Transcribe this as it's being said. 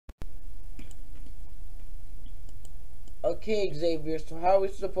Okay, Xavier, so how are we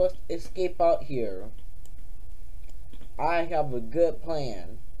supposed to escape out here? I have a good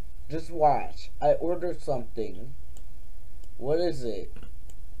plan. Just watch. I ordered something. What is it?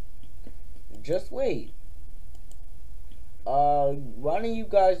 Just wait. Why don't you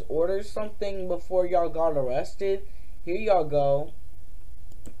guys order something before y'all got arrested? Here y'all go.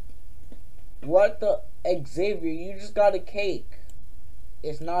 What the? Xavier, you just got a cake.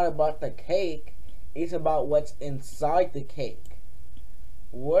 It's not about the cake. It's about what's inside the cake.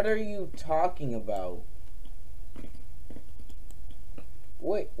 What are you talking about?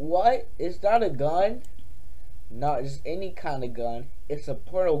 Wait, what? Is that a gun? Not just any kind of gun. It's a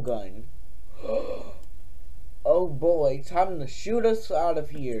portal gun. Oh boy, time to shoot us out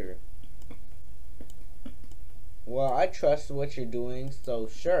of here. Well, I trust what you're doing, so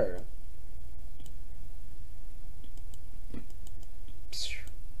sure.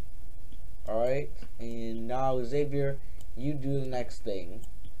 Alright, and now Xavier, you do the next thing.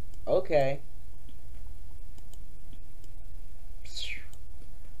 Okay.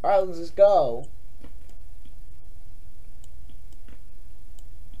 Alright, let's just go.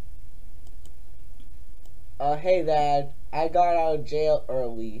 Hey Dad, I got out of jail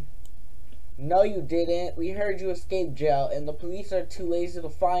early. No you didn't. We heard you escaped jail and the police are too lazy to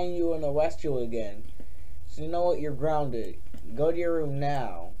find you and arrest you again. So you know what, you're grounded. Go to your room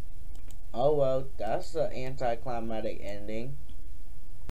now. Oh well, that's an anticlimactic ending.